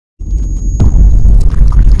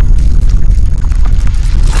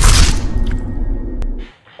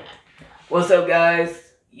What's up,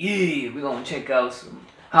 guys? Yeah, we're gonna check out some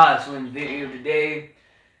Hodgetwins video today.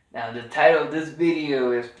 Now, the title of this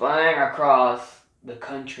video is Flying Across the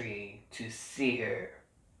Country to See Her.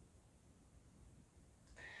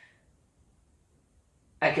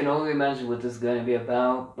 I can only imagine what this is going to be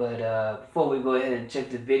about, but before we go ahead and check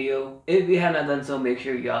the video, if you have not done so, make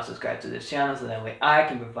sure y'all subscribe to this channel so that way I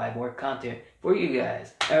can provide more content for you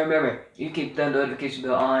guys. And remember, you keep the notification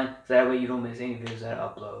bell on so that way you don't miss any videos that I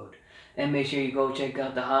upload. And make sure you go check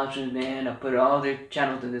out the Hodgetwins, man. I'll put all their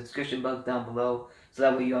channels in the description box down below so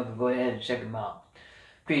that way y'all can go ahead and check them out.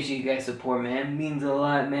 Appreciate you guys' support, man. It means a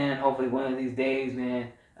lot, man. Hopefully one of these days,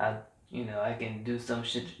 man, I can do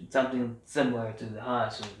something similar to the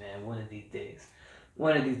Hodgetwins, man. One of these days.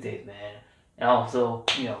 One of these days, man. And also,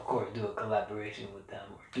 of course, do a collaboration with them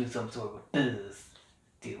or do some sort of business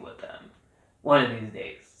deal with them. One of these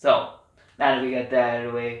days. So, now that we got that out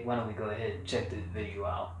of the way, why don't we go ahead and check this video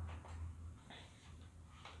out.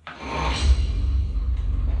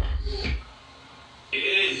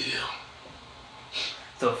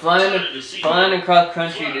 So flying across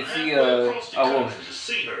country to see a woman.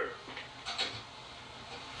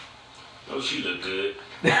 Oh, she look good.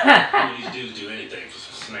 These dudes do anything for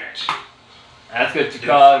some snatch. That's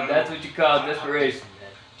what you call desperation,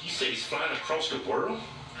 man. You say he's flying across the world?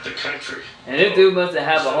 The country. And this dude must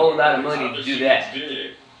have a whole lot of money to do that.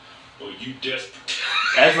 Good. Well, you desperate.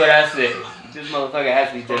 That's what I said. This motherfucker has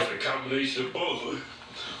to be desperate. Perfect combination of both.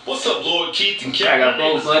 What's up, Lord Keith and I Kevin? got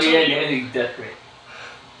both money and he's desperate.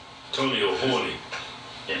 Antonio horny.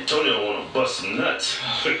 Antonio wanna bust some nuts.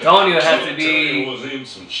 Antonio has to be. Antonio was in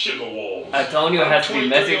some sugar walls. Antonio has to be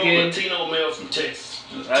Mexican. Latino male from Texas.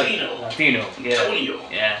 Latino. Yeah. Antonio.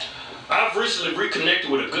 Yeah. I've recently reconnected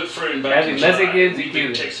with a good friend back in Mexicans or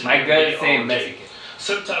Cubans? My gut is saying Mexican.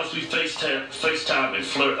 Sometimes we FaceTime and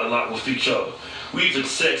flirt a lot with each other. We even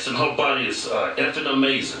sex, and her body is effing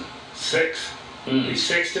amazing. Sex? He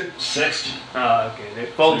sexting? Sexting. Oh, okay.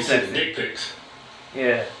 They're both sexting. Dick pics.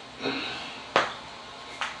 Yeah.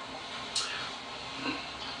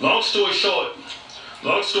 Long story short,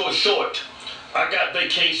 I got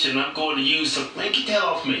vacation. I'm going to use some. Man, get that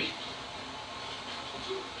off me.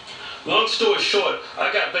 Long story short,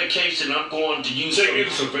 I got vacation. I'm going to use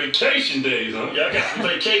some vacation days, huh? Yeah, I got some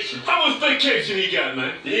vacation. How much vacation he got,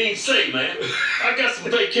 man? He ain't say, man. I got some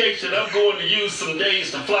vacation. I'm going to use some days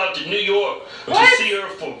to fly to New York to see her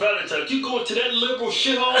for Valentine's. You going to that liberal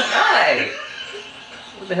shithole? Why?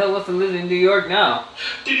 What the hell wants to live in New York now?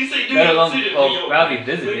 Did he say New York City? Probably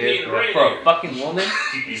visit there for a fucking woman.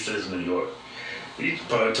 He says New York. He's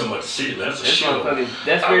probably talking about the city, man. That's a this shit. Motherfucker's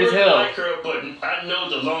desperate as hell. I like her, but I know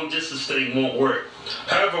the long distance thing won't work.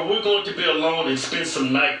 However, we're going to be alone and spend a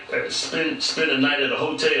night at a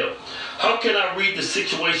hotel. How can I read the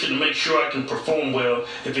situation to make sure I can perform well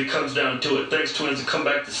if it comes down to it? Thanks, twins, and come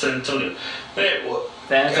back to San Antonio.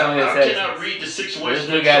 Man, how can I read the situation?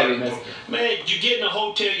 Man, you get in a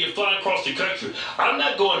hotel, you're flying across the country. I'm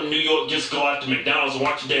not going to New York just go out to McDonald's and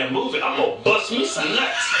watch a damn movie. I'm going to bust me some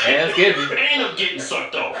nuts. Yeah, that's good. And I'm getting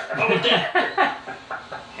sucked off. How about that?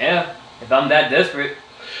 Yeah, if I'm that desperate.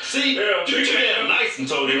 See, you're too damn nice,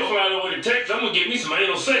 Antonio. You fly over to Texas, I'm going to get me some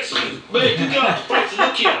anal sex. Man, you got the place.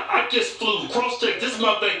 Look here, I just flew across Texas. This is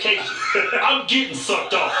my vacation. I'm getting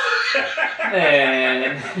sucked off.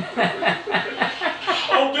 Man.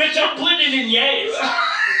 Oh, bitch, I'm putting it in your ass.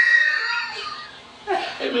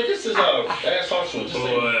 Hey, man, this is ass Hodgetwins.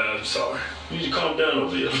 Oh, I'm sorry. You need to calm down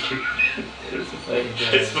over here.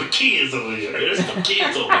 It's for kids over here. It's for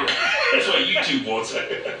kids over here. That's why YouTube wants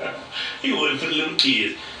it. He wanted for the little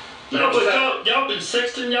kids. No, but y'all been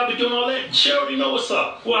sexting, y'all been doing all that. She already know what's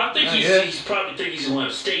up. Well, I think he's probably think he's gonna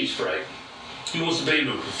have stage fright. He wants to be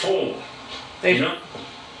able to perform. You know?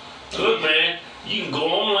 Look, man, you can go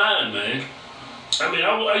online, man. I mean,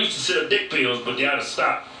 I used to sell dick pills, but they had to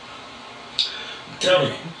stop. Tell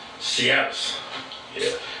me, Seattle's.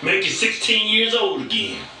 Yeah. Make you 16 years old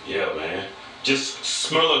again. Yeah, man. Just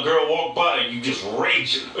smell a girl walk by and you just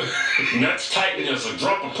raging. Nuts tightening as a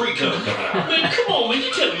drop of pre-cum coming out. Man, come on, man.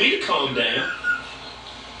 You telling me to calm down.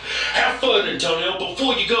 Have fun, Antonio.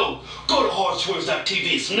 Before you go to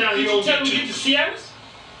Hodgetwins.tv. So now you're on YouTube. Get to Seattle?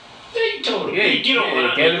 Yeah, you told him. Yeah, get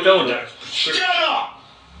on. Kevin told him. Shut up.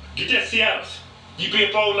 Get that Seattle. You be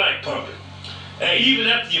up all night pumping. Hey, even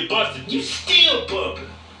after you busted, you still pumping.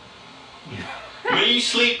 When you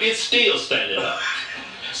sleep, it's still standing up.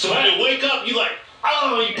 So when you wake up, you like,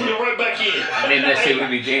 oh, you put it right back in. I think that shit would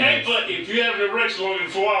be dangerous. Hey, but if you have an erection longer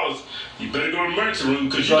than 4 hours, you better go to the emergency room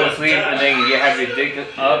because you go to sleep and then you have your dick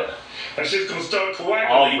up. That shit's gonna start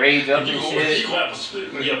coagulating. All rage up and shit. You have a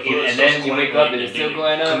spit, and then you wake up and it's still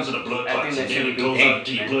going up. Comes in the blood I think clots, that and shit then would it be goes out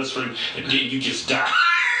to your dangerous, man. bloodstream, and then you just die.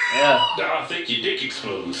 Yeah. I think your dick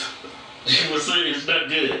explodes. She was saying it's not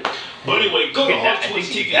good. But anyway, go to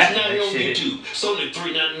Hodgetwins TV. It's now here on YouTube. It's only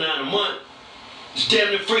 $3.99 a month. It's damn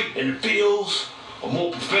near free. And the videos are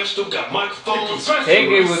more professional. Got microphones. Take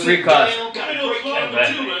it with free cost. Got a great camera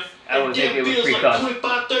too, man. I will take it with free cost. Like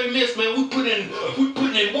 25-30 minutes, man. We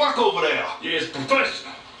putting in work over there. Yeah, it's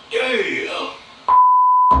professional. Yeah.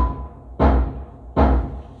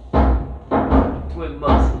 Twin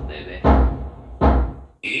muscle, baby.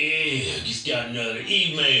 Yeah, just got another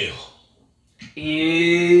email.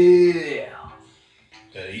 Yeah.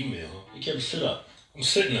 Got an email, huh? You can't sit up. I'm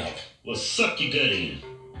sitting up. Well, suck your gut in.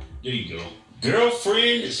 There you go.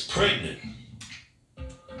 Girlfriend is pregnant.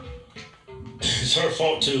 It's her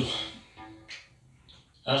fault, too.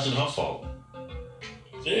 How's it her fault?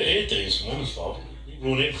 Everything's a woman's fault. You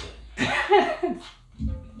ruin everything.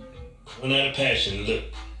 Run out of passion. Look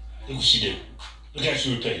what she did. Look how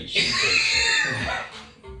she repaid.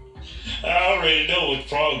 I already know what the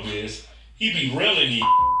problem is. He be railing you.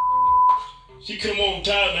 She come on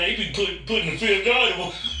time, man. He be putting the field guard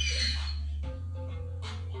on.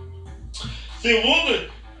 See, a woman,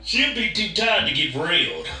 she'll be too tired to get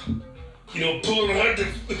railed. You know, pulling her to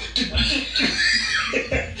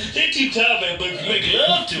they're too tired, man, but if you make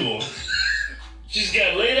love to them, she's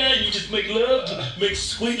got laid out and you just make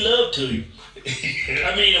sweet love to you.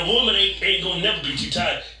 I mean, a woman ain't gonna never be too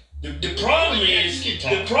tired. The problem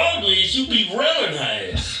is you be railing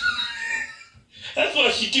her ass. That's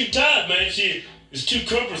why she's too tired, man. It's too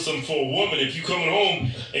cumbersome for a woman if you coming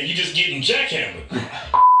home and you just getting jackhammered.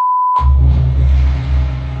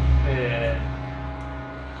 Yeah.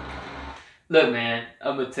 Look, man,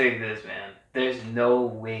 I'm gonna tell you this, man. There's no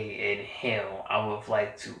way in hell I would fly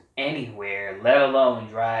to anywhere, let alone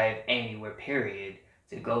drive anywhere, period,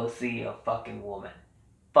 to go see a fucking woman.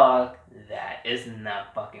 Fuck that. It's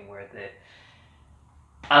not fucking worth it.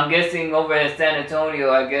 I'm guessing over in San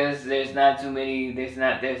Antonio, I guess there's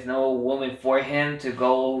no woman for him to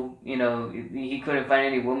go, you know, he couldn't find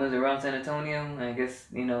any women around San Antonio. I guess,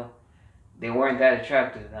 you know, they weren't that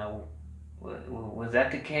attractive. Now, was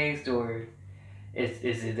that the case, or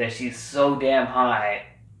is it that she's so damn hot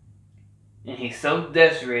and he's so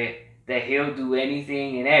desperate that he'll do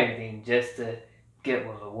anything and everything just to get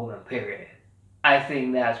with a woman, period? I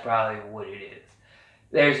think that's probably what it is.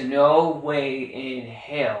 There's no way in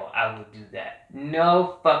hell I would do that.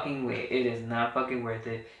 No fucking way. It is not fucking worth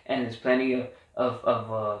it. And there's plenty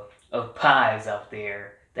of pies out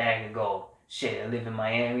there that I can go. Shit, I live in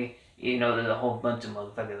Miami. You know, there's a whole bunch of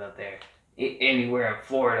motherfuckers out there. Anywhere in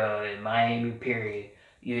Florida, in Miami, period.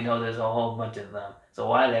 You know, there's a whole bunch of them. So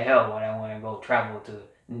why the hell would I want to go travel to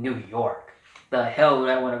New York? The hell would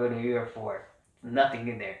I want to go to New York for? Nothing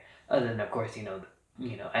in there. Other than, of course, you know,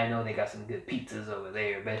 I know they got some good pizzas over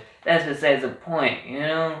there, but that's besides the point, you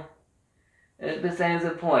know? That's besides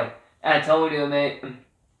the point. Antonio, man,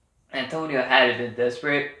 Antonio had been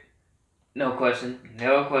desperate. No question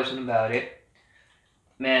about it.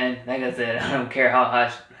 Man, like I said, I don't care how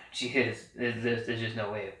hot she is. There's just no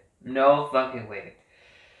way. No fucking way.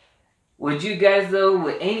 Would you guys, though,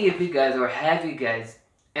 would any of you guys, or have you guys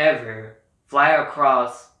ever fly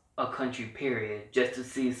across a country, period, just to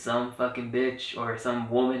see some fucking bitch or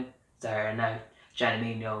some woman? Sorry, I'm not trying to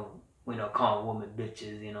make call women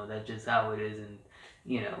bitches, you know, that's just how it is, and,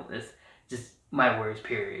 you know, that's just my words,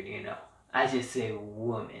 period, you know. I just say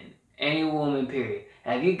woman. Any woman, period.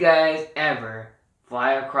 Have you guys ever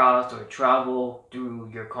fly across or travel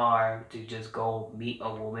through your car to just go meet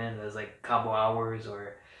a woman that's like a couple hours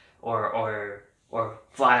or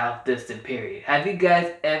fly off distant, period? Have you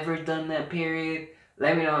guys ever done that, period?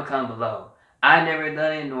 Let me know in the comment below. I never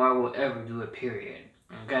done it, nor will ever do it, period.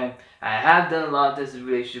 Okay? I have done a long distance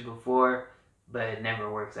relationship before, but it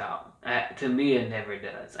never works out. To me, it never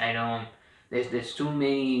does. I don't. There's too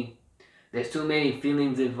many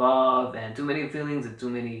feelings involved, and too many feelings and too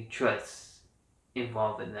many trusts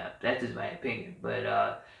involved in that. That's just my opinion. But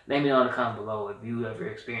let me know in the comment below if you ever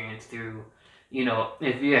experienced through, you know,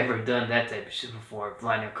 if you ever done that type of shit before,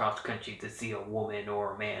 flying across the country to see a woman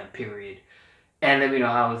or a man, period. And let me know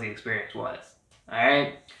how the experience was.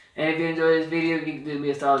 Alright? And if you enjoyed this video, you can do me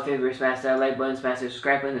a solid favor, smash that like button, smash that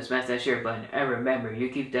subscribe button, and smash that share button. And remember, you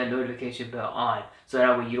keep that notification bell on, so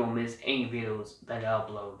that way you don't miss any videos that I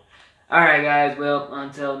upload. Alright guys, well,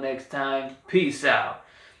 until next time, peace out.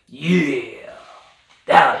 Yeah!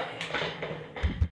 Dale!